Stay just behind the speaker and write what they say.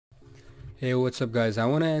Hey, what's up, guys? I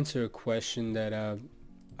want to answer a question that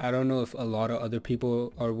I don't know if a lot of other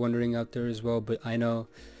people are wondering out there as well, but I know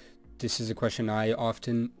this is a question I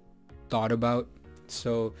often thought about.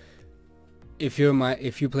 So, if you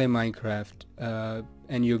play Minecraft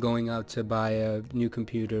and you're going out to buy a new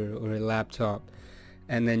computer or a laptop,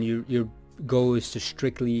 and then your goal is to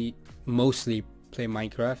strictly mostly play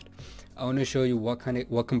Minecraft, I want to show you what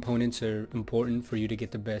components are important for you to get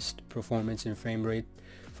the best performance and frame rate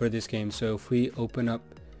for this game. So if we open up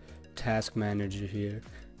Task Manager here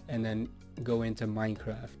and then go into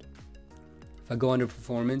Minecraft, if I go under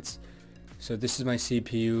performance, so this is my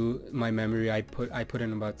CPU, my memory. I put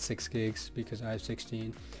in about 6 gigs because I have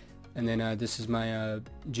 16, and then this is my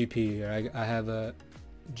GPU here. I have a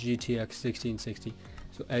GTX 1660.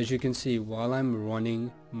 So as you can see, while I'm running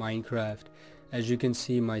Minecraft, as you can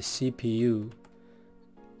see, my CPU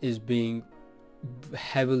is being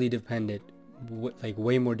heavily dependent, like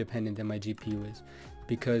way more dependent than my GPU is,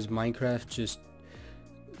 because Minecraft just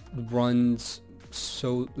runs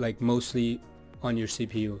so like mostly on your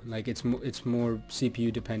CPU. Like it's more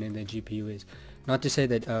CPU dependent than GPU is. Not to say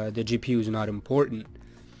that the GPU is not important.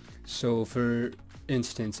 So for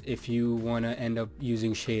instance, if you want to end up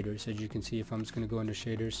using shaders, as you can see, if I'm just going to go under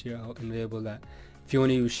shaders here, I'll enable that. If you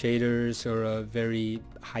want to use shaders or a very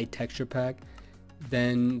high texture pack,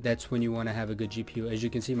 then that's when you want to have a good GPU. As you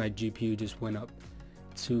can see, my GPU just went up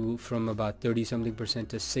from about 30 something percent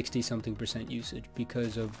to 60 something percent usage,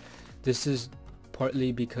 because of this is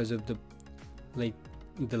partly because of the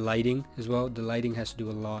lighting as well. The lighting has to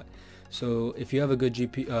do a lot. So if you have a good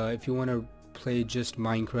GPU, if you want to play just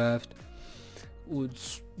Minecraft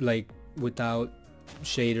like without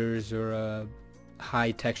shaders or a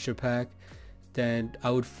high texture pack, then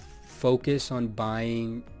I would focus on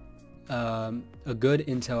buying a good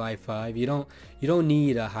Intel i5. You don't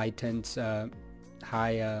need a high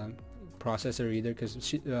processor either, because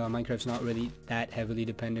Minecraft's not really that heavily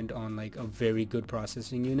dependent on like a very good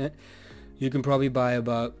processing unit. You can probably buy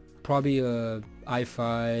probably a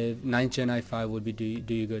i5 9th gen i5 would be do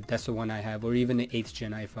you good. That's the one I have, or even the 8th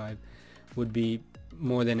gen i5 would be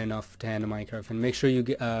more than enough to handle Minecraft. And make sure you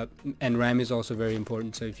get and RAM is also very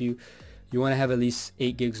important. So if you want to have at least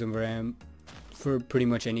 8 gigs of RAM for pretty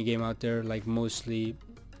much any game out there. Like mostly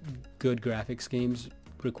good graphics games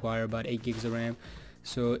require about 8 gigs of RAM,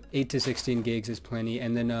 so 8 to 16 gigs is plenty.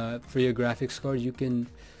 And then for your graphics card,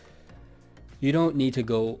 you don't need to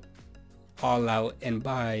go all out and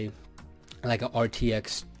buy like a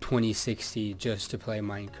RTX 2060 just to play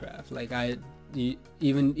Minecraft. Like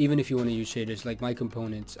even if you want to use shaders, like my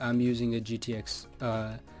components, I'm using a GTX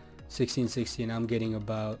 1660 and I'm getting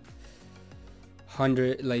about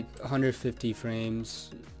 150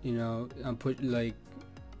 frames. You know, I'm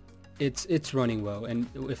it's running well, and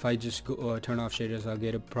if I just go, turn off shaders, I'll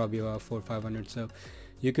get probably about 400 or 500. So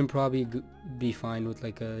you can probably be fine with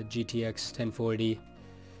like a GTX 1040,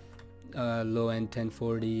 low end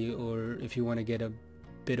 1040, or if you want to get a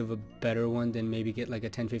bit of a better one, then maybe get like a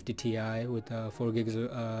 1050 Ti with 4 gigs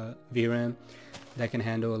of VRAM that can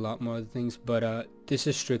handle a lot more other things. But this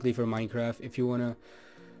is strictly for Minecraft. If you want to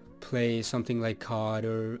play something like COD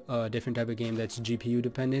or a different type of game that's GPU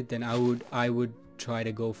dependent, then I would try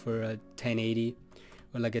to go for a 1080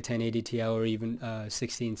 or like a 1080 Ti, or even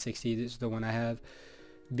 1660. This is the one I have,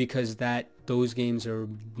 because those games are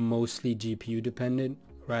mostly GPU dependent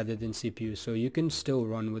rather than CPU. So you can still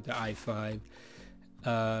run with the i5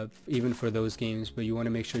 even for those games, but you want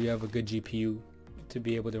to make sure you have a good GPU to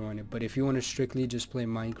be able to run it. But if you want to strictly just play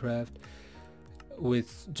Minecraft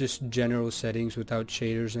with just general settings without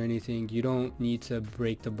shaders or anything, you don't need to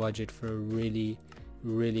break the budget for a really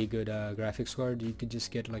good graphics card. You could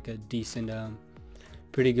just get like a decent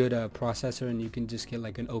pretty good processor, and you can just get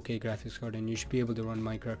like an okay graphics card, and you should be able to run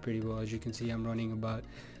Minecraft pretty well. As you can see, I'm running about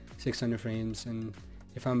 600 frames, and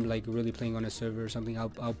if I'm like really playing on a server or something,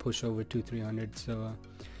 I'll push over 200-300. So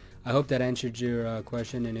I hope that answered your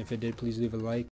question, and if it did, please leave a like.